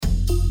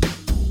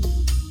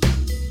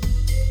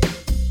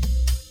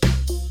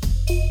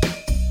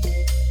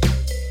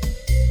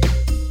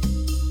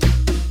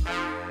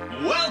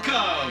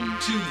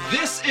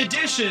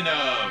edition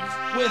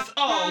of With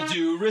All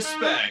Due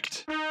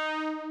Respect.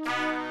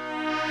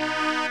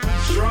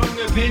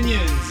 Strong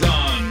opinions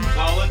on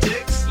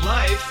politics,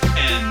 life,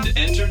 and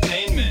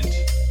entertainment.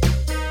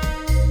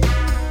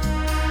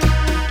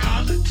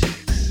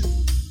 Politics,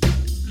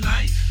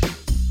 life,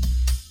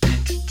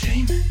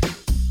 entertainment.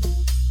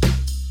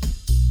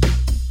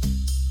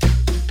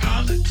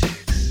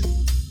 Politics,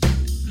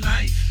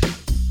 life,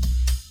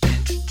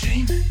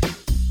 entertainment.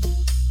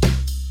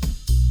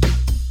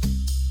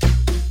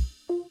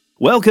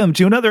 Welcome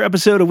to another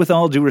episode of With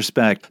All Due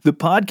Respect, the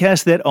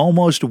podcast that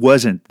almost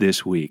wasn't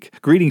this week.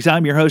 Greetings,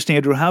 I'm your host,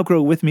 Andrew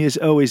Halcrow. With me, as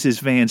always, is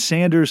Van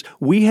Sanders.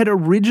 We had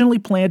originally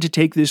planned to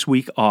take this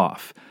week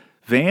off.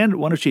 Van,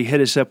 why don't you hit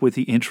us up with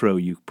the intro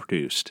you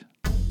produced?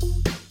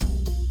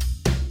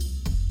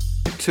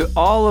 To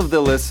all of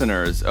the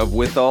listeners of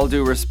With All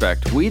Due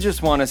Respect, we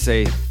just want to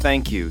say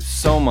thank you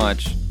so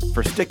much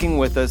for sticking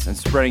with us and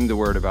spreading the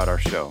word about our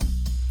show.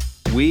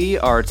 We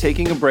are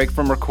taking a break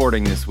from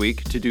recording this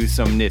week to do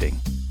some knitting.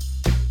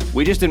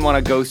 We just didn't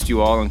want to ghost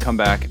you all and come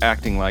back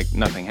acting like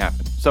nothing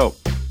happened. So,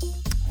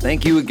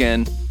 thank you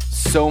again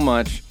so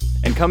much,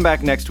 and come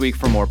back next week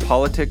for more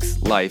politics,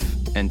 life,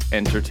 and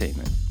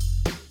entertainment.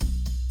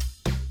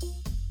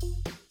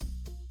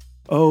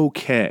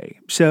 Okay,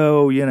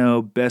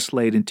 so, best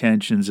laid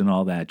intentions and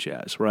all that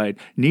jazz, right?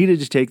 Needed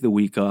to take the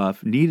week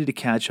off, needed to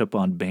catch up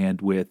on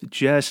bandwidth,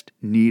 just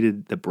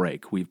needed the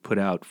break. We've put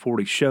out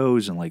 40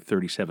 shows in like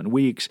 37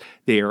 weeks.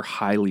 They are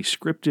highly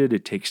scripted.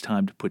 It takes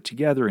time to put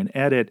together and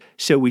edit,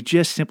 so we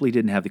just simply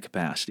didn't have the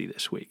capacity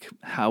this week.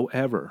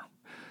 However,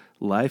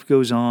 life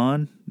goes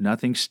on,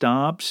 nothing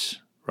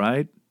stops,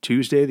 right?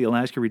 Tuesday, the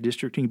Alaska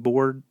Redistricting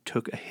Board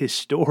took a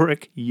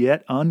historic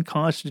yet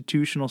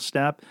unconstitutional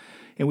step,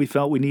 and we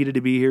felt we needed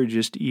to be here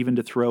just even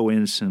to throw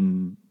in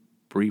some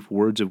brief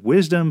words of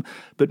wisdom,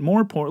 but more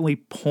importantly,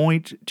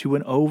 point to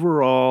an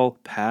overall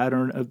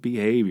pattern of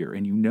behavior.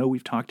 And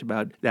we've talked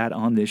about that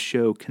on this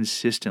show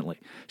consistently.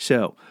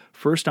 So,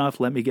 first off,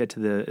 let me get to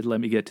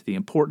the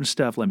important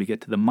stuff. Let me get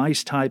to the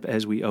mice type,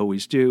 as we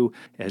always do.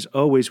 As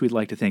always, we'd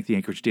like to thank the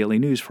Anchorage Daily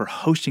News for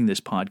hosting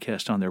this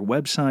podcast on their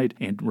website,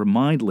 and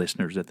remind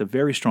listeners that the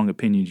very strong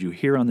opinions you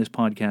hear on this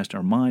podcast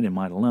are mine and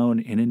mine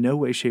alone, and in no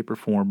way, shape, or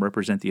form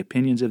represent the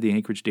opinions of the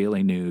Anchorage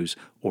Daily News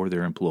or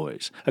their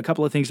employees. A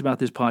couple of things about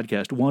this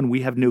podcast. One, we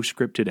have no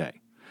script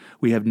today.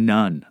 We have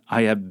none.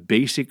 I have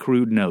basic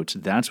crude notes.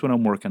 That's what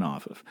I'm working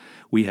off of.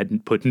 We have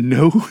put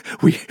no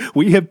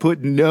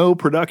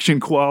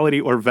production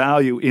quality or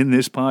value in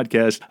this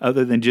podcast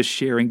other than just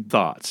sharing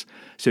thoughts.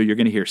 So you're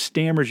going to hear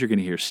stammers, you're going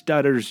to hear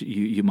stutters,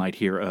 you might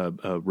hear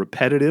a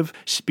repetitive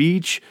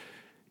speech.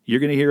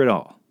 You're going to hear it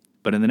all.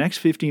 But in the next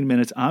 15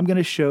 minutes, I'm going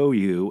to show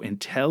you and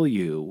tell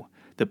you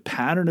the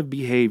pattern of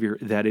behavior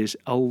that is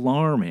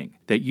alarming,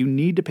 that you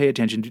need to pay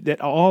attention to,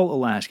 that all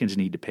Alaskans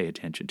need to pay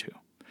attention to.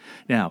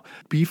 Now,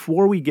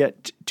 before we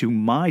get to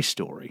my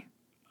story,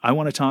 I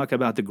want to talk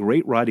about the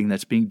great writing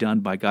that's being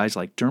done by guys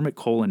like Dermot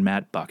Cole and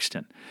Matt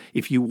Buxton.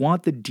 If you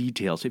want the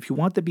details, if you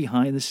want the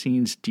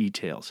behind-the-scenes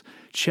details,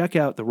 check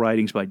out the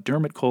writings by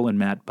Dermot Cole and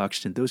Matt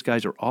Buxton. Those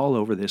guys are all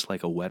over this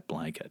like a wet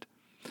blanket.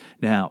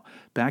 Now,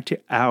 back to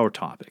our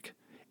topic.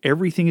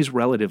 Everything is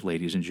relative,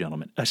 ladies and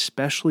gentlemen,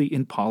 especially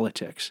in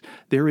politics.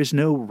 There is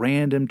no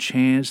random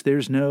chance.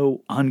 There's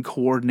no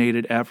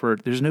uncoordinated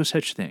effort. There's no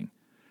such thing.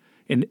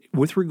 And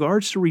with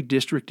regards to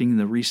redistricting and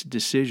the recent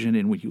decision,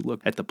 and when you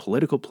look at the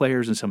political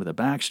players and some of the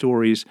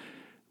backstories,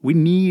 we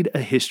need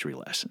a history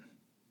lesson.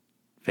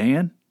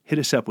 Van, hit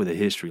us up with a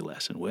history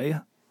lesson, will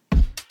you?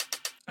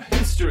 A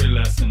history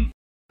lesson.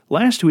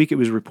 Last week, it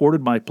was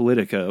reported by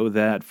Politico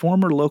that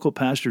former local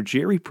pastor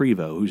Jerry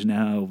Prevost, who's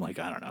now,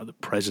 the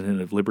president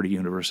of Liberty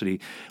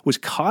University, was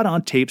caught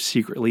on tape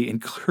secretly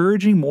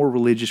encouraging more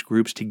religious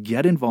groups to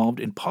get involved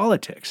in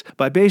politics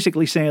by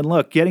basically saying,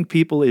 look, getting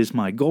people is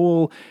my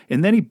goal,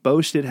 and then he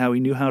boasted how he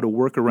knew how to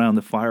work around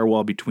the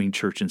firewall between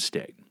church and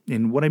state.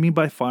 And what I mean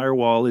by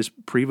firewall is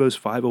Prevost's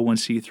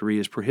 501c3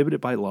 is prohibited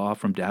by law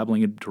from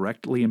dabbling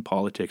directly in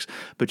politics,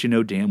 but you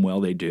know damn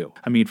well they do.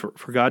 I mean,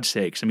 for God's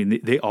sakes,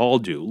 they all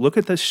do. Look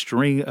at the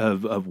string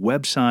of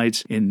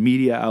websites and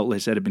media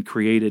outlets that have been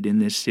created in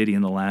this city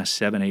in the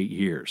last 7-8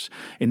 years.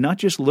 And not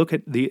just look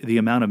at the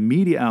amount of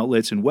media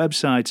outlets and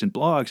websites and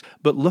blogs,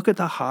 but look at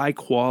the high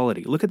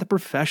quality. Look at the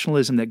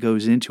professionalism that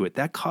goes into it.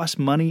 That costs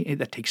money,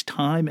 that takes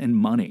time and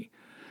money.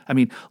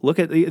 Look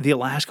at the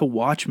Alaska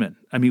Watchman,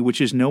 which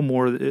is no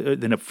more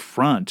than a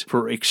front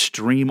for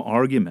extreme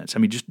arguments.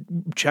 Just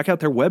check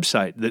out their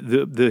website.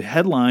 The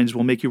headlines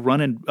will make you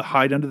run and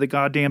hide under the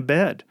goddamn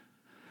bed.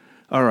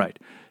 All right.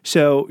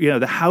 So,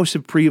 the House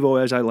of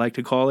Prevost, as I like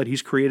to call it,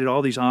 he's created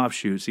all these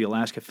offshoots, the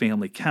Alaska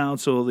Family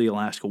Council, the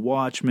Alaska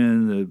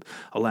Watchman, the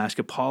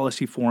Alaska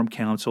Policy Forum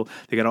Council.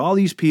 They got all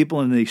these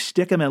people, and they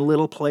stick them in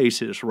little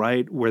places,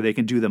 right, where they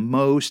can do the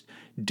most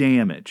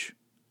damage.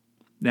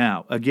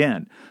 Now,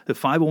 again, the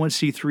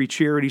 501c3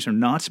 charities are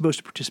not supposed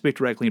to participate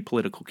directly in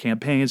political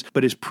campaigns,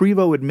 but as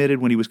Prevost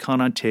admitted when he was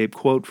caught on tape,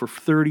 quote, "For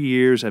 30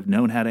 years, I've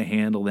known how to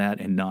handle that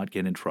and not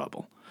get in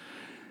trouble."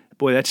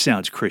 Boy, that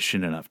sounds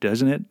Christian enough,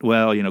 doesn't it?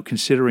 Well,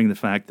 considering the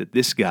fact that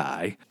this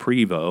guy,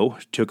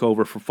 Prevost, took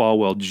over for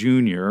Falwell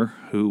Jr.,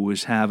 who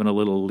was having a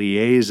little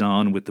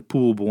liaison with the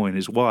pool boy and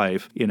his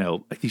wife,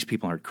 these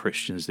people aren't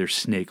Christians. They're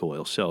snake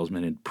oil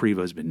salesmen, and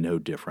Prevost's been no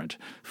different.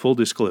 Full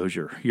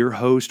disclosure, your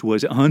host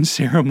was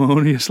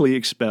unceremoniously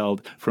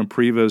expelled from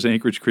Prevost's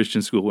Anchorage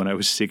Christian School when I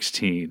was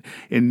 16.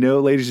 And no,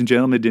 ladies and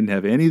gentlemen, it didn't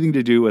have anything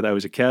to do with I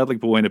was a Catholic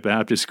boy in a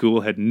Baptist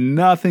school. It had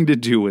nothing to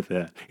do with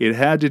that. It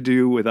had to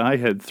do with I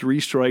had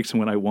 3 strikes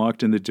when I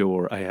walked in the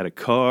door. I had a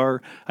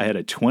car, I had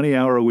a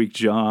 20-hour-a-week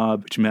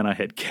job, which meant I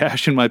had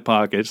cash in my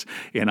pockets,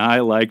 and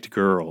I liked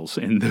girls.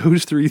 And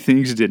those 3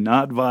 things did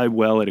not vibe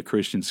well at a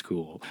Christian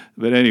school.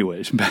 But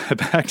anyways,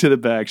 back to the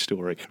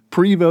backstory.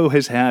 Prevost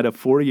has had a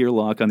 40-year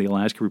lock on the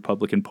Alaska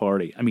Republican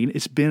Party. I mean,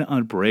 it's been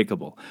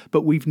unbreakable,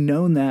 but we've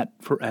known that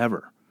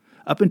forever.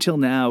 Up until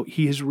now,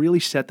 he has really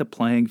set the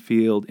playing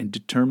field and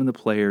determined the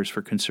players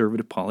for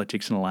conservative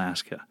politics in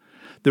Alaska.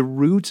 The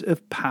roots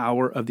of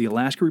power of the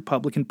Alaska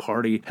Republican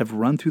Party have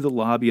run through the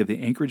lobby of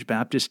the Anchorage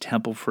Baptist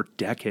Temple for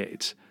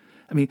decades.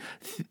 I mean,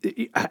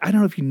 I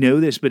don't know if you know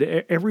this, but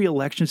every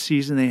election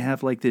season they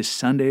have like this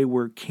Sunday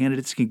where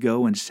candidates can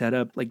go and set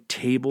up like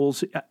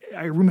tables.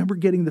 I remember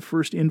getting the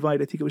first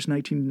invite, I think it was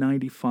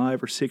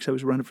 1995 or 6, I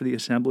was running for the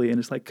assembly, and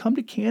it's like, come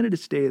to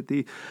Candidates Day at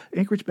the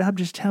Anchorage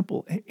Baptist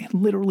Temple. And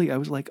literally I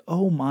was like,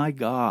 oh my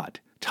God.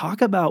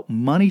 Talk about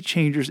money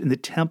changers in the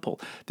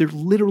temple. They're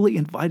literally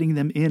inviting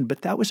them in,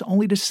 but that was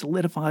only to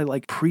solidify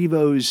like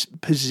Prevost's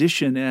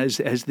position as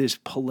this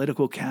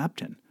political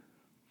captain.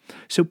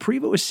 So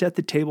Prevost has set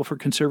the table for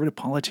conservative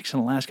politics in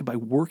Alaska by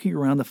working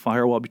around the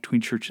firewall between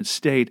church and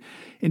state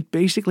and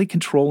basically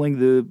controlling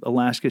the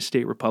Alaska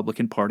State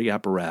Republican Party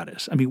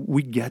apparatus. I mean,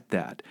 we get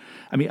that.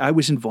 I mean, I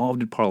was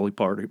involved in party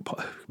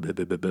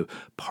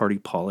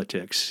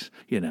politics,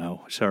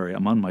 Sorry,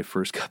 I'm on my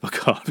first cup of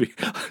coffee.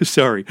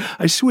 Sorry,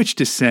 I switched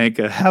to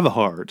Sanka. Have a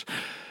heart.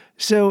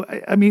 So,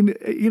 I mean,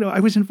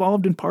 I was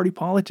involved in party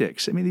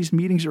politics. I mean, these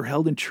meetings are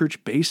held in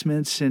church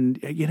basements and,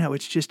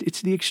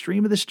 it's the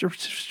extreme of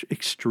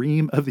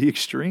the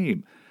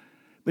extreme.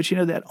 But,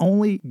 that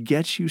only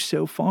gets you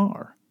so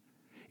far.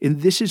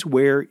 And this is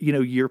where,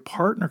 your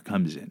partner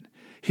comes in.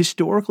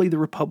 Historically, the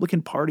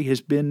Republican Party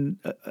has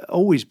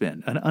always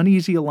been an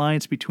uneasy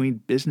alliance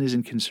between business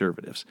and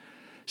conservatives.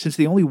 Since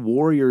the only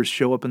warriors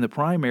show up in the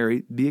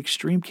primary, the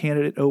extreme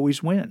candidate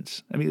always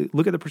wins. I mean,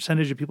 look at the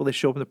percentage of people that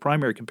show up in the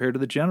primary compared to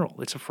the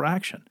general. It's a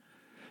fraction.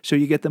 So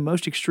you get the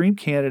most extreme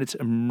candidates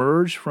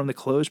emerge from the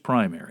closed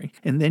primary,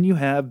 and then you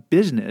have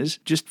business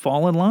just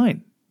fall in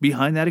line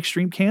behind that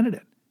extreme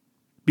candidate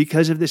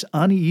because of this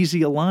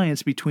uneasy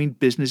alliance between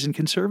business and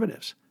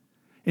conservatives.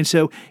 And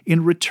so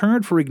in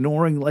return for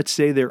ignoring, let's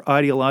say, their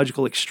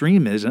ideological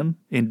extremism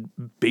and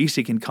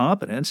basic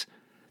incompetence,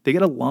 they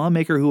get a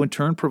lawmaker who in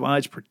turn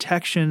provides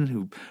protection,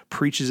 who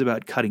preaches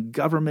about cutting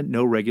government,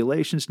 no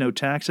regulations, no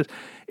taxes.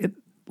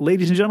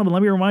 Ladies and gentlemen,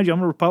 let me remind you,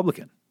 I'm a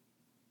Republican.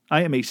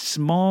 I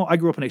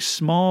grew up in a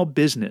small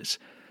business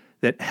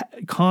that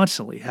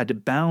constantly had to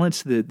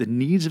balance the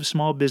needs of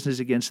small business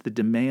against the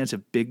demands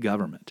of big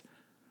government.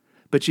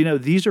 But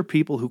these are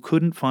people who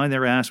couldn't find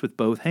their ass with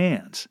both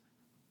hands.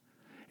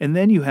 And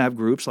then you have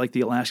groups like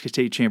the Alaska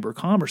State Chamber of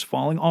Commerce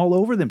falling all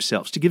over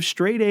themselves to give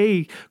straight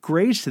A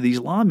grades to these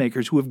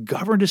lawmakers who have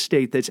governed a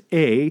state that's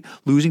A,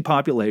 losing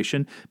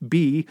population,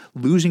 B,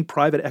 losing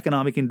private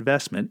economic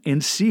investment,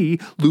 and C,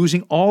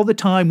 losing all the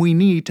time we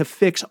need to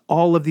fix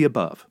all of the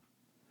above.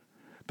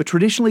 But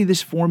traditionally,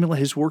 this formula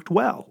has worked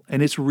well,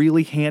 and it's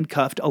really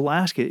handcuffed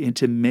Alaska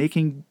into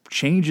making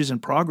changes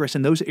and progress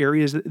in those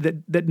areas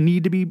that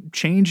need to be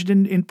changed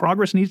and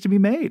progress needs to be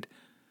made.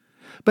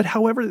 But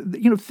however,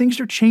 things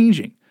are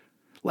changing.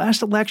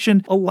 Last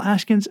election,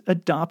 Alaskans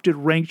adopted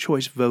ranked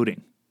choice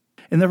voting.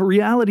 And the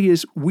reality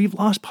is we've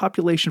lost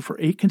population for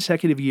 8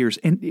 consecutive years.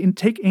 And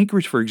take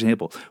Anchorage, for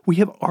example. We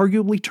have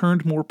arguably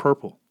turned more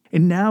purple.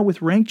 And now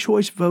with ranked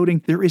choice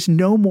voting, there is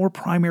no more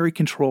primary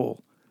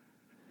control.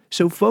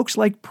 So folks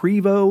like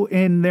Prevost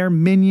and their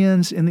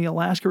minions in the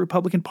Alaska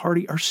Republican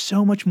Party are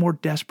so much more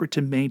desperate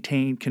to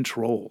maintain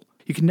control.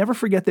 You can never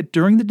forget that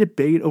during the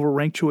debate over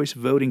ranked choice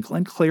voting,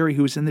 Glenn Clary,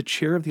 who was in the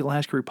chair of the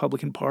Alaska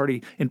Republican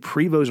Party and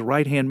Prevost's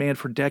right-hand man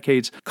for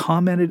decades,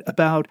 commented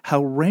about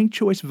how ranked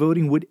choice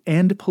voting would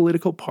end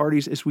political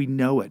parties as we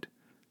know it.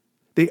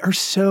 They are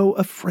so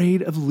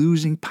afraid of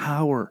losing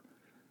power.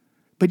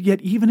 But yet,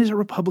 even as a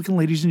Republican,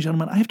 ladies and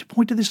gentlemen, I have to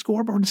point to this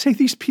scoreboard and say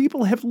these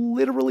people have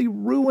literally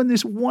ruined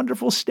this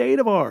wonderful state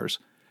of ours.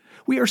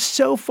 We are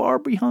so far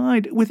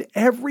behind with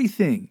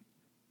everything.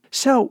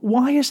 So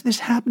why is this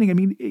happening? I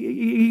mean,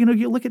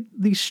 you look at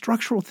these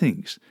structural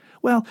things.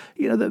 Well,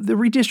 the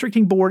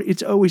redistricting board,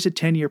 it's always a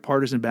 10-year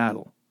partisan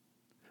battle.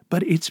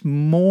 But it's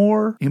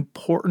more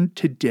important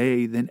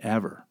today than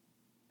ever.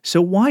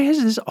 So why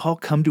has this all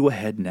come to a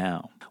head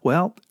now?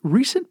 Well,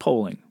 recent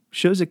polling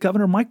shows that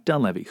Governor Mike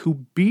Dunleavy,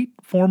 who beat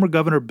former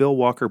Governor Bill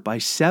Walker by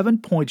 7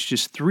 points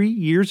just 3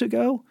 years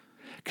ago,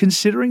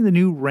 considering the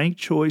new ranked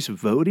choice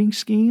voting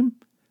scheme,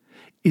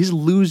 is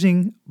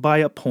losing by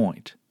a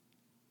point.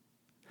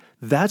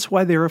 That's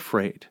why they're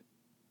afraid.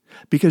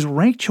 Because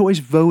ranked choice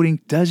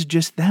voting does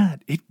just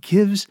that. It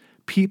gives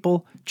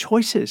people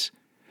choices.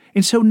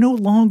 And so no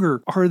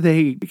longer are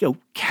they,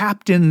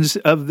 captains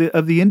of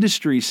the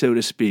industry, so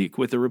to speak,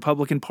 with the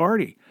Republican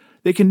Party.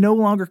 They can no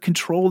longer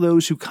control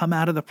those who come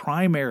out of the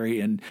primary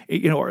and,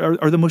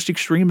 are the most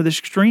extreme of the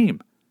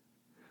extreme.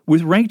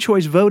 With ranked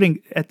choice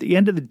voting, at the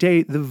end of the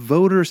day, the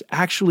voters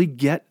actually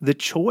get the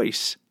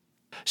choice.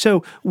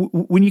 So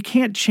when you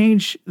can't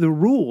change the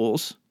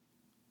rules,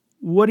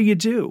 what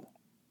do?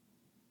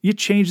 You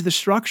change the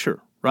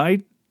structure,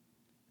 right?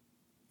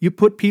 You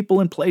put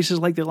people in places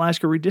like the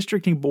Alaska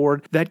Redistricting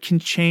Board that can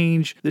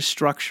change the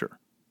structure.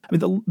 I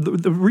mean,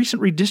 the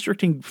recent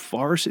redistricting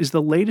farce is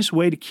the latest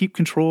way to keep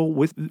control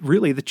with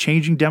really the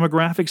changing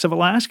demographics of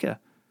Alaska.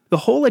 The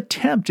whole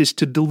attempt is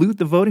to dilute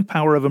the voting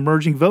power of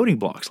emerging voting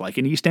blocks like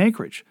in East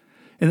Anchorage.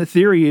 And the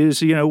theory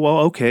is,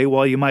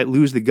 you might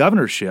lose the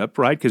governorship,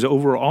 right, because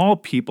overall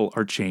people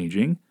are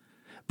changing,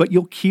 but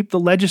you'll keep the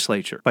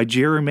legislature by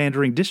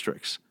gerrymandering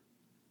districts.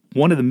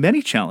 One of the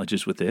many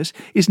challenges with this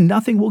is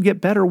nothing will get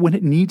better when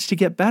it needs to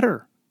get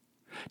better.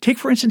 Take,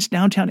 for instance,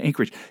 downtown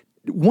Anchorage.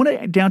 One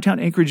of downtown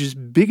Anchorage's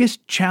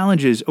biggest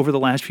challenges over the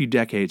last few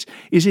decades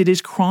is it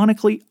is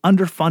chronically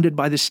underfunded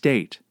by the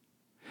state.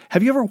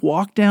 Have you ever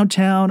walked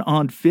downtown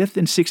on 5th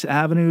and 6th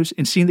Avenues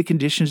and seen the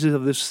conditions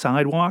of the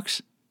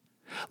sidewalks?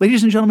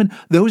 Ladies and gentlemen,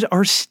 those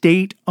are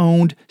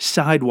state-owned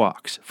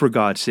sidewalks, for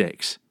God's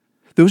sakes.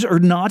 Those are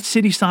not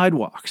city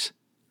sidewalks.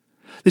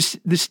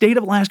 The state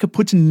of Alaska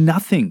puts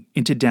nothing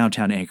into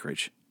downtown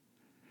Anchorage.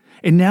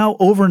 And now,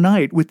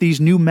 overnight, with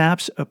these new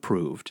maps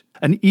approved,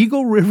 an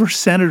Eagle River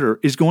senator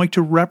is going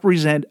to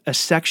represent a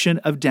section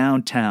of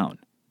downtown.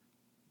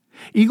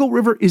 Eagle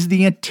River is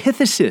the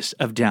antithesis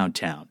of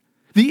downtown,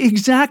 the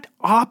exact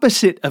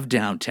opposite of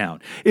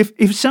downtown.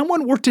 If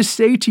someone were to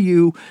say to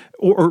you,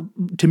 or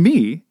to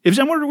me, if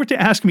someone were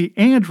to ask me,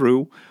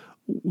 Andrew,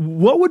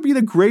 what would be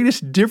the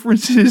greatest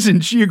differences in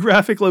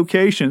geographic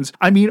locations?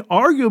 I mean,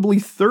 arguably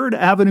 3rd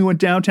Avenue in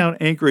downtown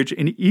Anchorage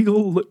and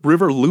Eagle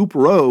River Loop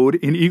Road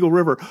in Eagle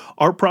River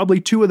are probably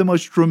two of the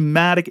most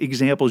dramatic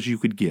examples you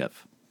could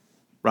give,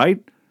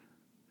 right?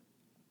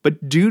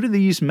 But due to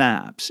these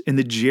maps and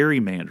the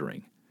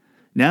gerrymandering,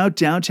 now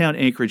downtown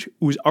Anchorage,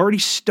 who's already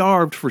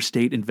starved for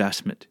state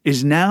investment,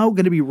 is now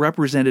going to be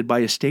represented by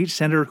a state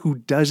senator who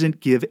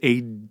doesn't give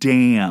a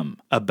damn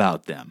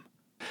about them.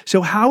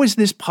 So how is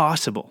this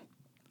possible?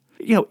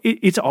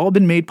 It's all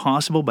been made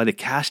possible by the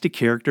cast of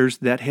characters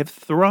that have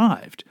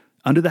thrived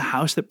under the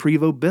house that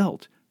Prevost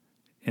built.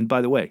 And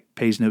by the way,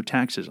 pays no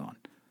taxes on.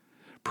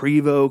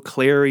 Prevost,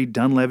 Clary,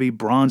 Dunleavy,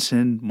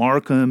 Bronson,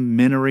 Markham,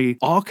 Minery,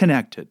 all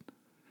connected.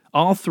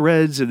 All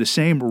threads of the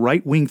same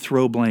right-wing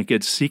throw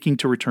blankets seeking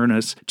to return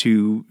us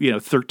to,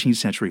 13th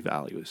century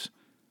values.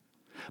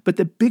 But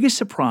the biggest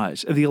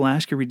surprise of the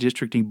Alaska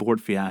Redistricting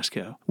Board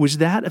fiasco was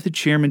that of the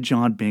chairman,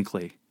 John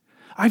Binkley.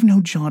 I've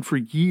known John for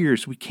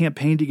years. We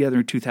campaigned together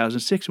in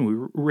 2006 and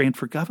we ran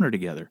for governor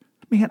together.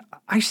 Man,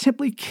 I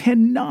simply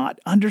cannot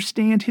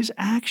understand his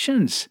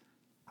actions.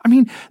 I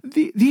mean,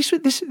 this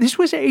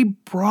was a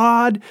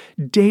broad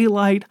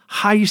daylight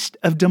heist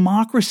of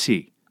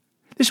democracy.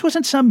 This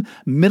wasn't some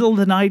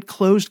middle-of-the-night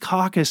closed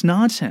caucus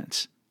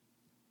nonsense.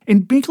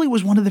 And Binkley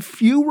was one of the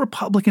few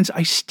Republicans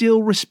I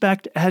still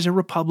respect as a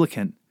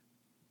Republican.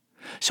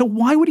 So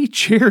why would he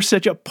chair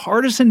such a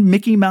partisan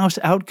Mickey Mouse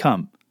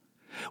outcome?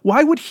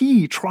 Why would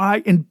he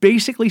try and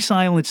basically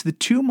silence the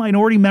two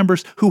minority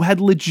members who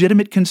had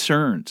legitimate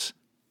concerns?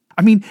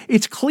 I mean,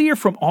 it's clear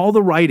from all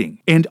the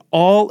writing and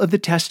all of the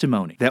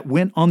testimony that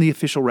went on the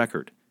official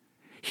record.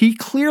 He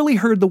clearly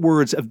heard the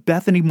words of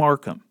Bethany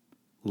Markham,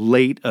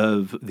 late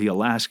of the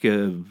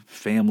Alaska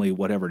Family,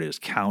 whatever it is,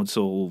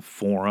 Council,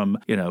 Forum,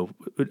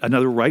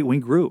 another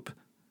right-wing group.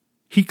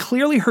 He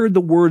clearly heard the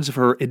words of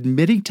her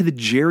admitting to the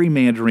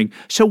gerrymandering,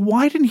 so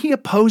why didn't he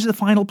oppose the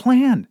final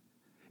plan?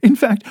 In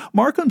fact,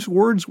 Markham's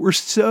words were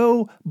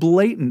so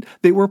blatant,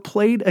 they were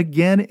played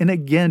again and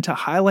again to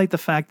highlight the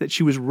fact that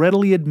she was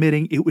readily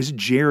admitting it was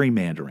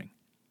gerrymandering.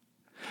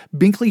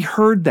 Binkley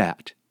heard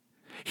that.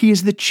 He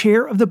is the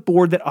chair of the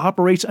board that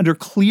operates under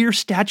clear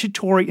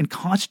statutory and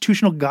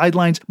constitutional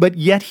guidelines, but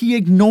yet he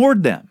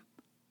ignored them.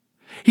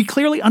 He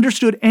clearly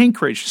understood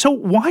Anchorage, so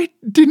why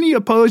didn't he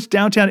oppose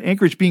downtown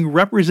Anchorage being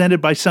represented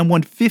by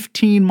someone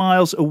 15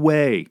 miles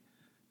away?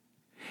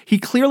 He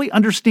clearly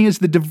understands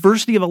the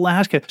diversity of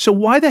Alaska, so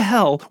why the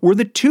hell were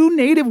the two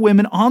Native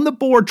women on the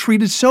board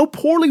treated so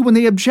poorly when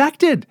they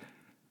objected?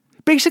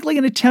 Basically,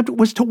 an attempt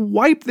was to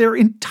wipe their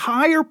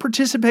entire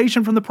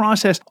participation from the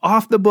process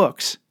off the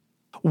books.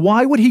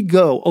 Why would he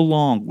go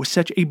along with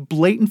such a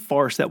blatant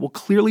farce that will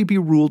clearly be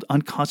ruled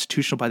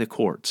unconstitutional by the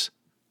courts?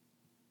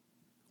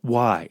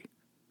 Why?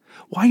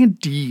 Why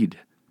indeed?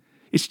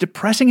 It's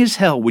depressing as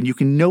hell when you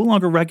can no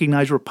longer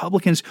recognize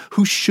Republicans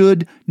who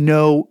should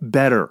know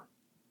better.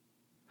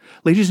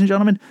 Ladies and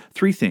gentlemen,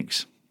 3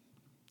 things.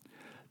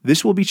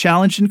 This will be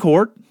challenged in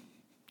court.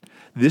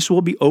 This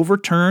will be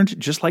overturned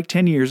just like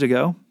 10 years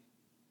ago.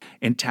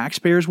 And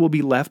taxpayers will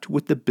be left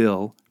with the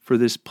bill for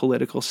this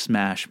political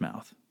smash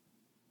mouth.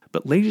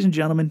 But ladies and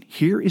gentlemen,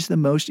 here is the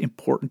most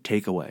important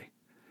takeaway.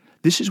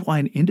 This is why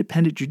an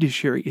independent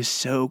judiciary is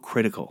so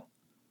critical.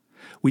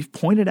 We've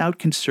pointed out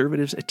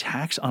conservatives'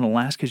 attacks on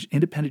Alaska's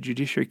independent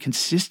judiciary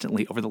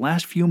consistently over the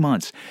last few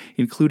months,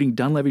 including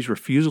Dunleavy's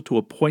refusal to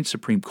appoint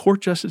Supreme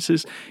Court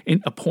justices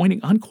and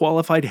appointing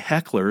unqualified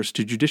hecklers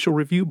to judicial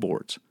review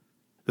boards.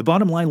 The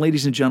bottom line,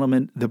 ladies and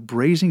gentlemen, the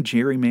brazen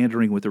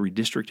gerrymandering with the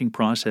redistricting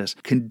process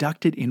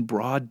conducted in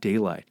broad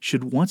daylight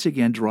should once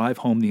again drive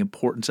home the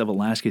importance of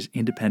Alaska's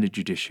independent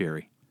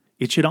judiciary.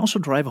 It should also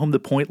drive home the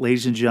point,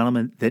 ladies and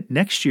gentlemen, that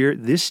next year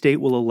this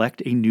state will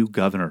elect a new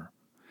governor.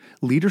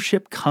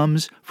 Leadership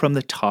comes from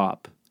the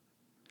top.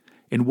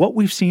 And what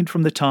we've seen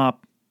from the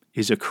top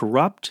is a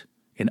corrupt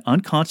and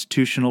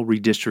unconstitutional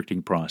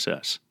redistricting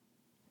process.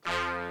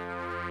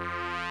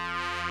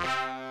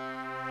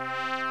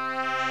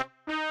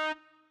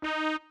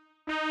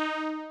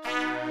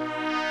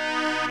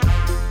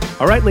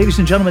 All right, ladies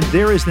and gentlemen,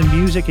 there is the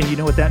music, and you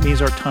know what that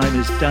means. Our time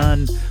is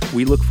done.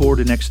 We look forward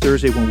to next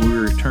Thursday when we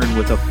return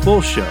with a full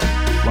show.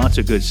 Lots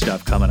of good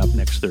stuff coming up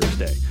next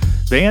Thursday.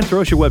 Van,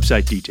 throw us your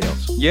website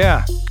details.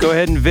 Yeah, go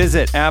ahead and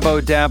visit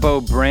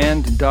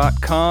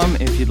abodabobrand.com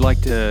if you'd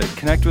like to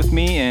connect with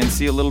me and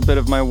see a little bit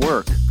of my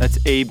work. That's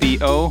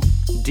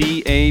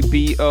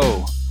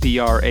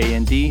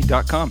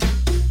ABODABOBRAND.com.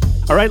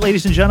 All right,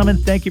 ladies and gentlemen,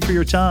 thank you for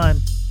your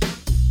time.